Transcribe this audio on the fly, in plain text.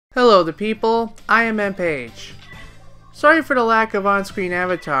Hello the people, I am MPage. Sorry for the lack of on-screen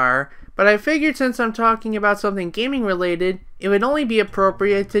avatar, but I figured since I'm talking about something gaming related, it would only be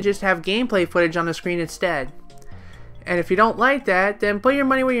appropriate to just have gameplay footage on the screen instead. And if you don't like that, then put your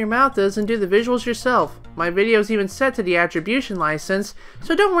money where your mouth is and do the visuals yourself. My video is even set to the attribution license,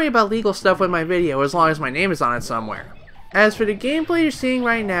 so don't worry about legal stuff with my video as long as my name is on it somewhere. As for the gameplay you're seeing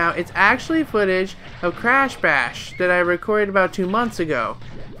right now, it's actually footage of Crash Bash that I recorded about 2 months ago.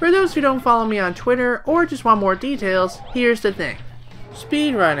 For those who don't follow me on Twitter or just want more details, here's the thing.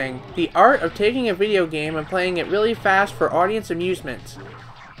 Speedrunning, the art of taking a video game and playing it really fast for audience amusement.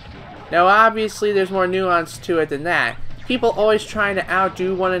 Now obviously there's more nuance to it than that. People always trying to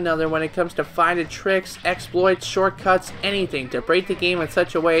outdo one another when it comes to finding tricks, exploits, shortcuts, anything to break the game in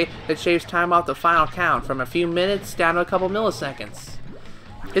such a way that shaves time off the final count from a few minutes down to a couple milliseconds.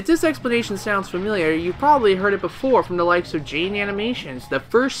 If this explanation sounds familiar, you've probably heard it before from the likes of Jaden Animations, the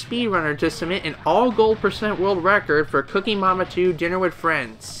first speedrunner to submit an all-gold % world record for Cookie Mama 2 Dinner with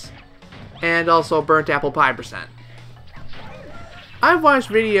Friends, and also Burnt Apple Pie %. I've watched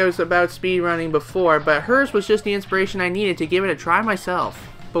videos about speedrunning before, but hers was just the inspiration I needed to give it a try myself.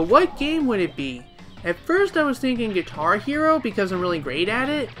 But what game would it be? At first I was thinking Guitar Hero because I'm really great at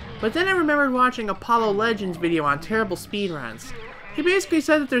it, but then I remembered watching Apollo Legends video on terrible speedruns. He basically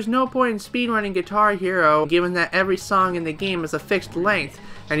said that there's no point in speedrunning Guitar Hero given that every song in the game is a fixed length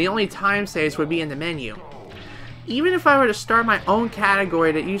and the only time saves would be in the menu. Even if I were to start my own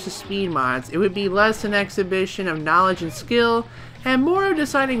category that uses speed mods, it would be less an exhibition of knowledge and skill and more of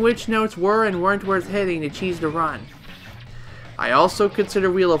deciding which notes were and weren't worth hitting to cheese the run. I also consider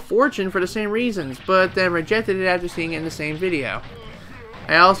Wheel of Fortune for the same reasons, but then rejected it after seeing it in the same video.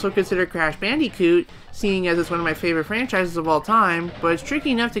 I also consider Crash Bandicoot, seeing as it's one of my favorite franchises of all time, but it's tricky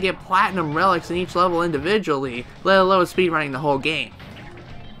enough to get platinum relics in each level individually, let alone speedrunning the whole game.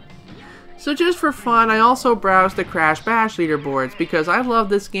 So just for fun, I also browsed the Crash Bash leaderboards because I loved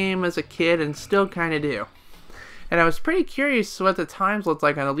this game as a kid and still kinda do. And I was pretty curious what the times looked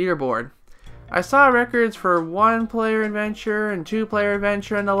like on the leaderboard. I saw records for 1-player adventure and 2-player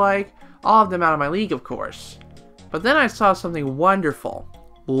adventure and the like, all of them out of my league of course. But then I saw something wonderful.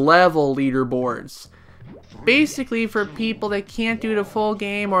 Level leaderboards. Basically for people that can't do the full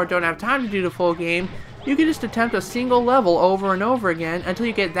game or don't have time to do the full game, you can just attempt a single level over and over again until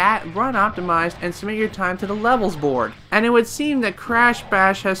you get that run optimized and submit your time to the levels board. And it would seem that Crash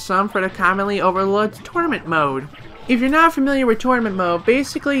Bash has some for the commonly overlooked tournament mode. If you're not familiar with tournament mode,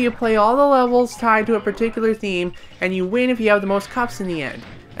 basically you play all the levels tied to a particular theme and you win if you have the most cups in the end.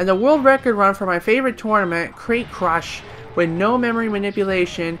 And the world record run for my favorite tournament, Crate Crush, with no memory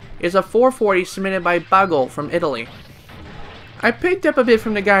manipulation, is a 440 submitted by Buggle from Italy. I picked up a bit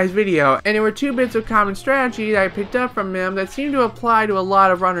from the guy's video, and there were 2 bits of common strategy that I picked up from him that seem to apply to a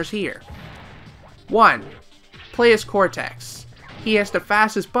lot of runners here. 1. Play as Cortex. He has the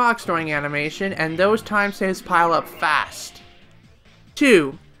fastest box throwing animation, and those time saves pile up fast.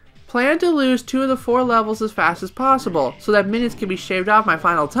 2. Plan to lose 2 of the 4 levels as fast as possible, so that minutes can be shaved off my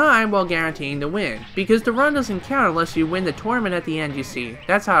final time while guaranteeing the win, because the run doesn't count unless you win the tournament at the end, you see.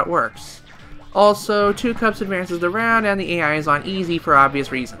 That's how it works. Also, 2 cups advances the round and the AI is on easy for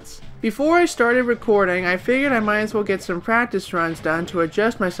obvious reasons. Before I started recording, I figured I might as well get some practice runs done to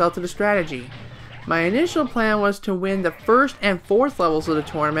adjust myself to the strategy. My initial plan was to win the 1st and 4th levels of the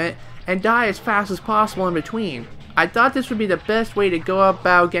tournament and die as fast as possible in between. I thought this would be the best way to go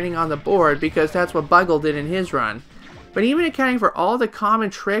about getting on the board because that's what Buggle did in his run. But even accounting for all the common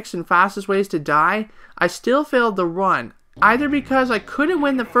tricks and fastest ways to die, I still failed the run. Either because I couldn't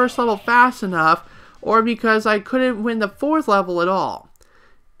win the 1st level fast enough, or because I couldn't win the 4th level at all.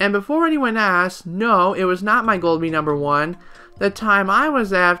 And before anyone asks, no, it was not my goal to be number 1. The time I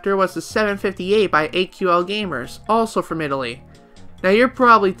was after was the 7:58 by 8QL Gamers, also from Italy. Now you're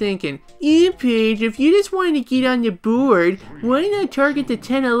probably thinking, Paige, if you just wanted to get on the board, why not target the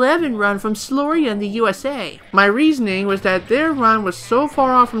 10:11 run from Sloria in the USA? My reasoning was that their run was so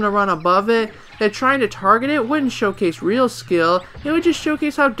far off from the run above it that trying to target it wouldn't showcase real skill, it would just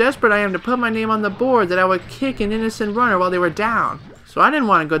showcase how desperate I am to put my name on the board that I would kick an innocent runner while they were down. So I didn't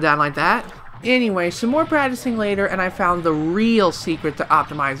want to go down like that. Anyway, some more practicing later and I found the real secret to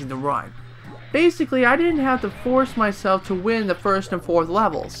optimizing the run. Basically, I didn't have to force myself to win the 1st and 4th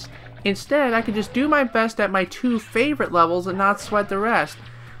levels. Instead, I could just do my best at my 2 favorite levels and not sweat the rest.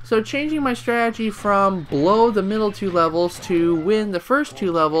 So changing my strategy from blow the middle 2 levels to win the first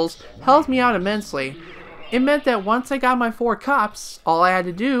 2 levels helped me out immensely. It meant that once I got my 4 cups, all I had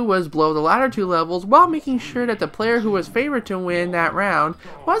to do was blow the latter 2 levels while making sure that the player who was favored to win that round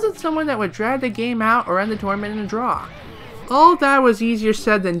wasn't someone that would drag the game out or end the tournament in a draw. All that was easier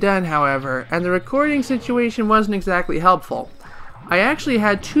said than done, however, and the recording situation wasn't exactly helpful. I actually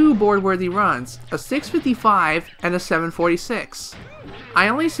had two board-worthy runs, a 655 and a 746. I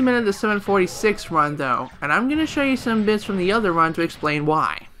only submitted the 746 run though, and I'm going to show you some bits from the other run to explain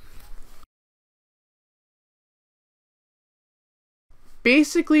why.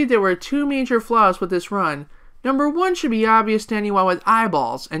 Basically, there were two major flaws with this run. Number one should be obvious to anyone with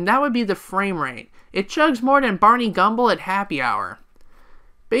eyeballs, and that would be the frame rate. It chugs more than Barney Gumble at happy hour.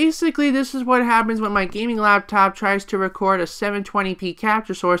 Basically, this is what happens when my gaming laptop tries to record a 720p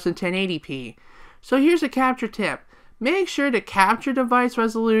capture source in 1080p. So here's a capture tip. Make sure the capture device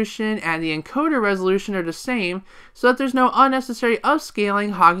resolution and the encoder resolution are the same so that there's no unnecessary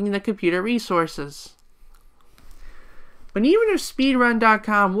upscaling hogging the computer resources. But even if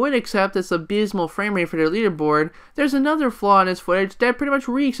Speedrun.com would accept this abysmal frame rate for their leaderboard, there's another flaw in this footage that pretty much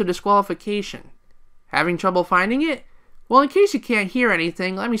reeks of disqualification. Having trouble finding it? Well, in case you can't hear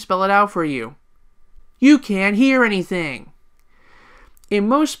anything, let me spell it out for you. You can't hear anything! In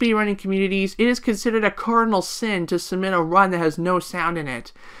most speedrunning communities, it is considered a cardinal sin to submit a run that has no sound in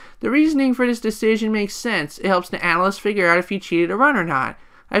it. The reasoning for this decision makes sense. It helps the analyst figure out if you cheated a run or not.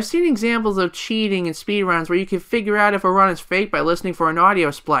 I've seen examples of cheating in speedruns where you can figure out if a run is fake by listening for an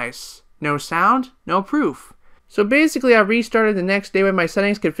audio splice. No sound, no proof. So basically I restarted the next day with my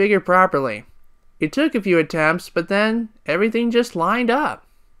settings configured properly. It took a few attempts, but then everything just lined up.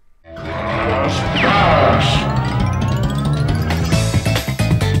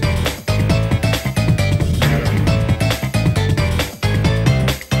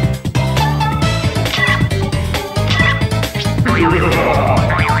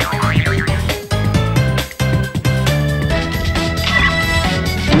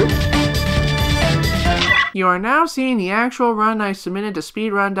 You are now seeing the actual run I submitted to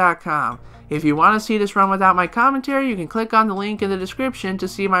Speedrun.com. If you want to see this run without my commentary, you can click on the link in the description to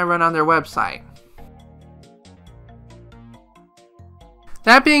see my run on their website.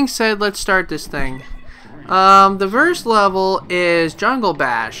 That being said, let's start this thing. The first level is Jungle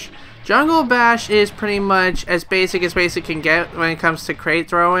Bash. Jungle Bash is pretty much as basic can get when it comes to crate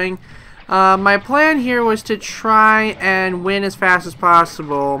throwing. My plan here was to try and win as fast as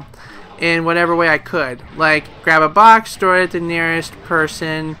possible in whatever way I could. Like, grab a box, throw it at the nearest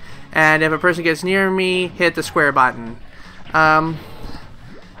person, and if a person gets near me, hit the square button. The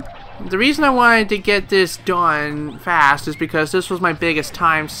reason I wanted to get this done fast is because this was my biggest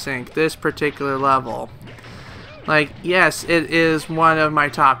time sink, this particular level. Like, yes, it is one of my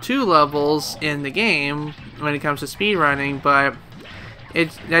top 2 levels in the game when it comes to speedrunning, but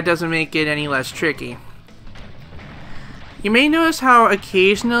that doesn't make it any less tricky. You may notice how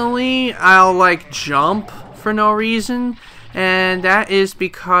occasionally I'll like jump for no reason, and that is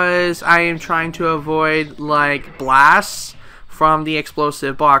because I am trying to avoid like blasts from the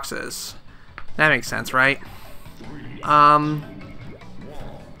explosive boxes. That makes sense, right?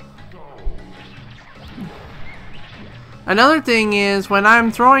 Another thing is, when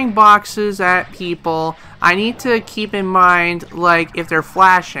I'm throwing boxes at people, I need to keep in mind, like, if they're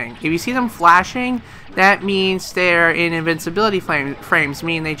flashing. If you see them flashing, that means they're in invincibility frames,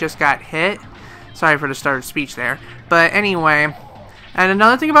 meaning they just got hit. Sorry for the start of speech there. But anyway, and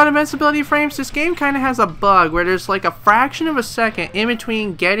another thing about invincibility frames, this game kind of has a bug where there's like a fraction of a second in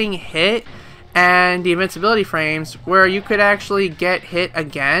between getting hit and the invincibility frames where you could actually get hit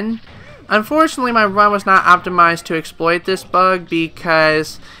again. Unfortunately, my run was not optimized to exploit this bug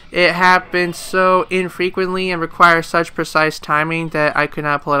because it happens so infrequently and requires such precise timing that I could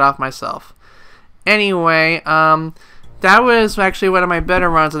not pull it off myself. Anyway, that was actually one of my better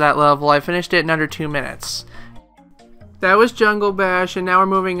runs of that level. I finished it in under 2 minutes. That was Jungle Bash, and now we're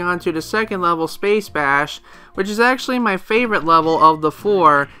moving on to the second level, Space Bash, which is actually my favorite level of the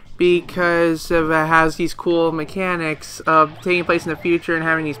 4 because it has these cool mechanics of taking place in the future and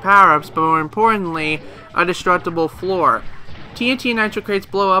having these power-ups, but more importantly, a destructible floor. TNT and nitro crates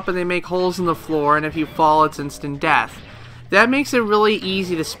blow up and they make holes in the floor, and if you fall, it's instant death. That makes it really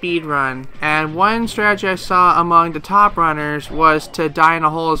easy to speedrun, and one strategy I saw among the top runners was to die in a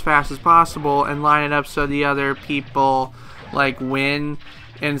hole as fast as possible and line it up so the other people like win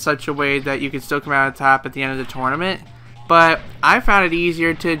in such a way that you can still come out on top at the end of the tournament. But I found it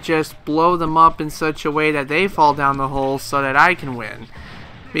easier to just blow them up in such a way that they fall down the hole so that I can win.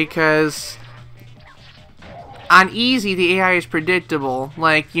 Because on easy, the AI is predictable.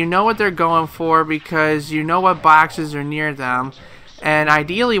 Like, you know what they're going for because you know what boxes are near them. And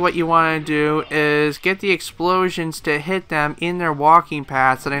ideally what you want to do is get the explosions to hit them in their walking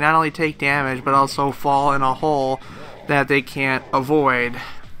path so they not only take damage but also fall in a hole that they can't avoid.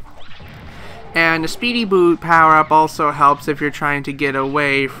 And the speedy boot power-up also helps if you're trying to get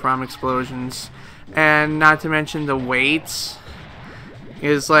away from explosions. And not to mention the weights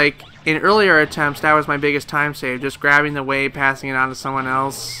is like, in earlier attempts, that was my biggest time save, just grabbing the weight, passing it on to someone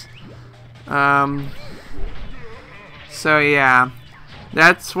else. So yeah,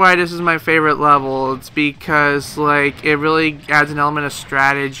 that's why this is my favorite level. It's because like it really adds an element of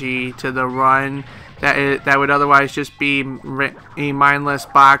strategy to the run that would otherwise just be a mindless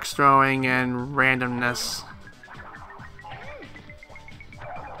box throwing and randomness.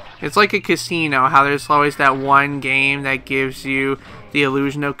 It's like a casino, how there's always that one game that gives you the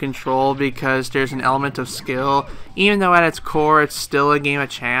illusion of control because there's an element of skill, even though at its core it's still a game of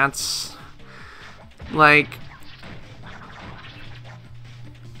chance. Like,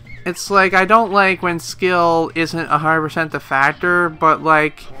 it's like, I don't like when skill isn't 100% the factor, but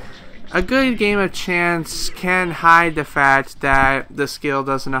like, a good game of chance can hide the fact that the skill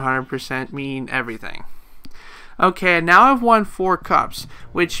doesn't 100% mean everything. Okay, now I've won 4 cups,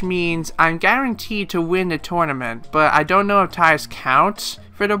 which means I'm guaranteed to win the tournament, but I don't know if ties count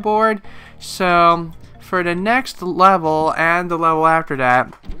for the board, so for the next level and the level after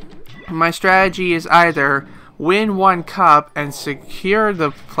that, my strategy is either win 1 cup and secure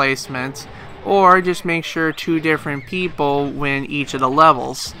the placement, or just make sure 2 different people win each of the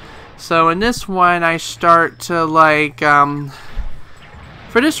levels. So in this one, I start to like,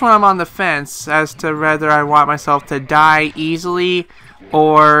 for this one I'm on the fence as to whether I want myself to die easily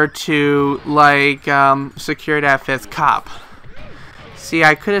or to like secure that 5th cup. See,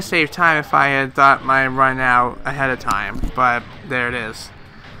 I could have saved time if I had thought my run out ahead of time, but there it is.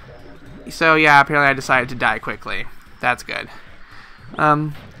 So yeah, apparently I decided to die quickly. That's good.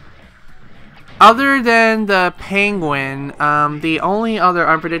 Other than the penguin, the only other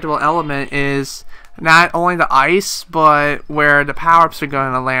unpredictable element is not only the ice, but where the power-ups are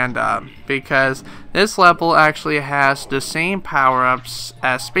going to land up. Because this level actually has the same power-ups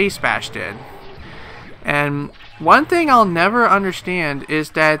as Space Bash did. And one thing I'll never understand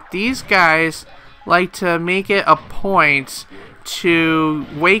is that these guys like to make it a point to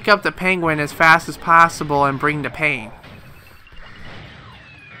wake up the penguin as fast as possible and bring the pain.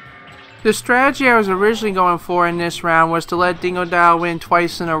 The strategy I was originally going for in this round was to let Dingodile win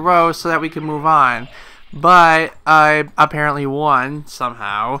twice in a row so that we could move on. But I apparently won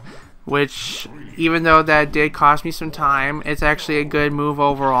somehow, which, even though that did cost me some time, it's actually a good move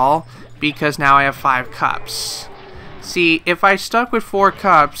overall because now I have 5 cups. See, if I stuck with 4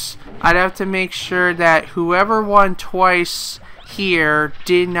 cups, I'd have to make sure that whoever won twice here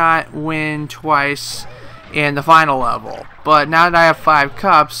did not win twice in the final level. But now that I have 5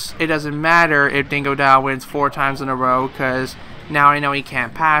 cups, it doesn't matter if Dingodile wins 4 times in a row, because now I know he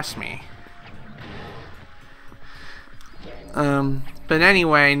can't pass me. But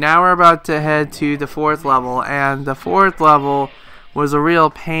anyway, now we're about to head to the 4th level, and the 4th level was a real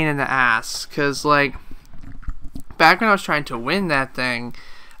pain in the ass, because like, back when I was trying to win that thing,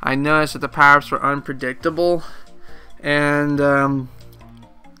 I noticed that the power-ups were unpredictable, and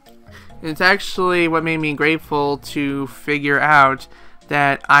it's actually what made me grateful to figure out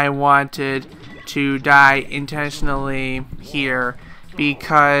that I wanted to die intentionally here,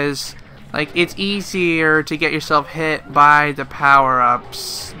 because like, it's easier to get yourself hit by the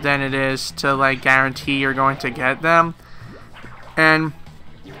power-ups than it is to like guarantee you're going to get them. And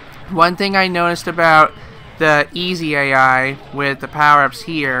one thing I noticed about the easy AI with the power-ups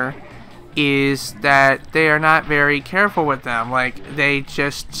here is that they are not very careful with them. Like, they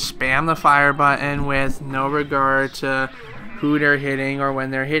just spam the fire button with no regard to who they're hitting or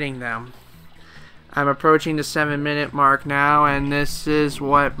when they're hitting them. I'm approaching the 7-minute mark now, and this is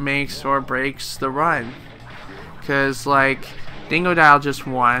what makes or breaks the run. Because, like, Dingodile just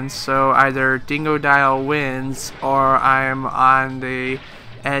won, so either Dingodile wins or I'm on the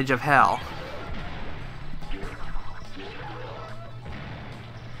edge of hell.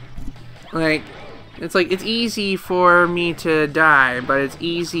 Like, it's easy for me to die, but it's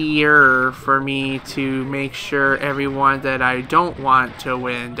easier for me to make sure everyone that I don't want to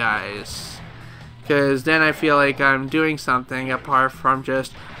win dies. Because then I feel like I'm doing something apart from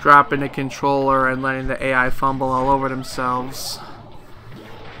just dropping the controller and letting the AI fumble all over themselves.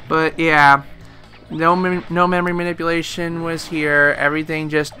 But yeah, no memory manipulation was here. Everything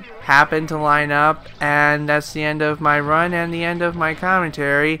just happened to line up, and that's the end of my run and the end of my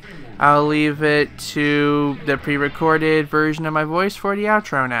commentary. I'll leave it to the pre-recorded version of my voice for the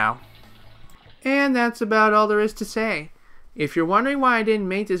outro now. And that's about all there is to say. If you're wondering why I didn't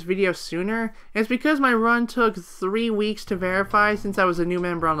make this video sooner, it's because my run took 3 weeks to verify since I was a new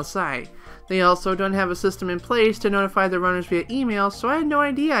member on the site. They also don't have a system in place to notify the runners via email, so I had no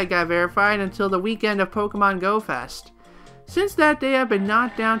idea I got verified until the weekend of Pokemon Go Fest. Since that day, I've been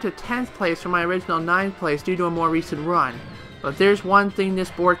knocked down to 10th place from my original 9th place due to a more recent run. But there's one thing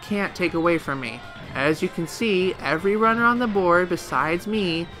this board can't take away from me. As you can see, every runner on the board, besides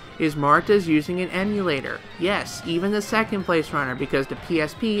me, is marked as using an emulator. Yes, even the 2nd place runner, because the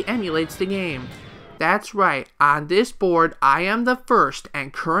PSP emulates the game. That's right, on this board, I am the first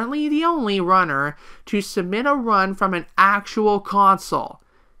and currently the only runner to submit a run from an actual console.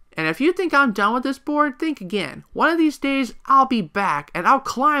 And if you think I'm done with this board, think again. One of these days, I'll be back and I'll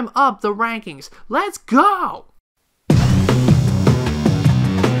climb up the rankings. Let's go!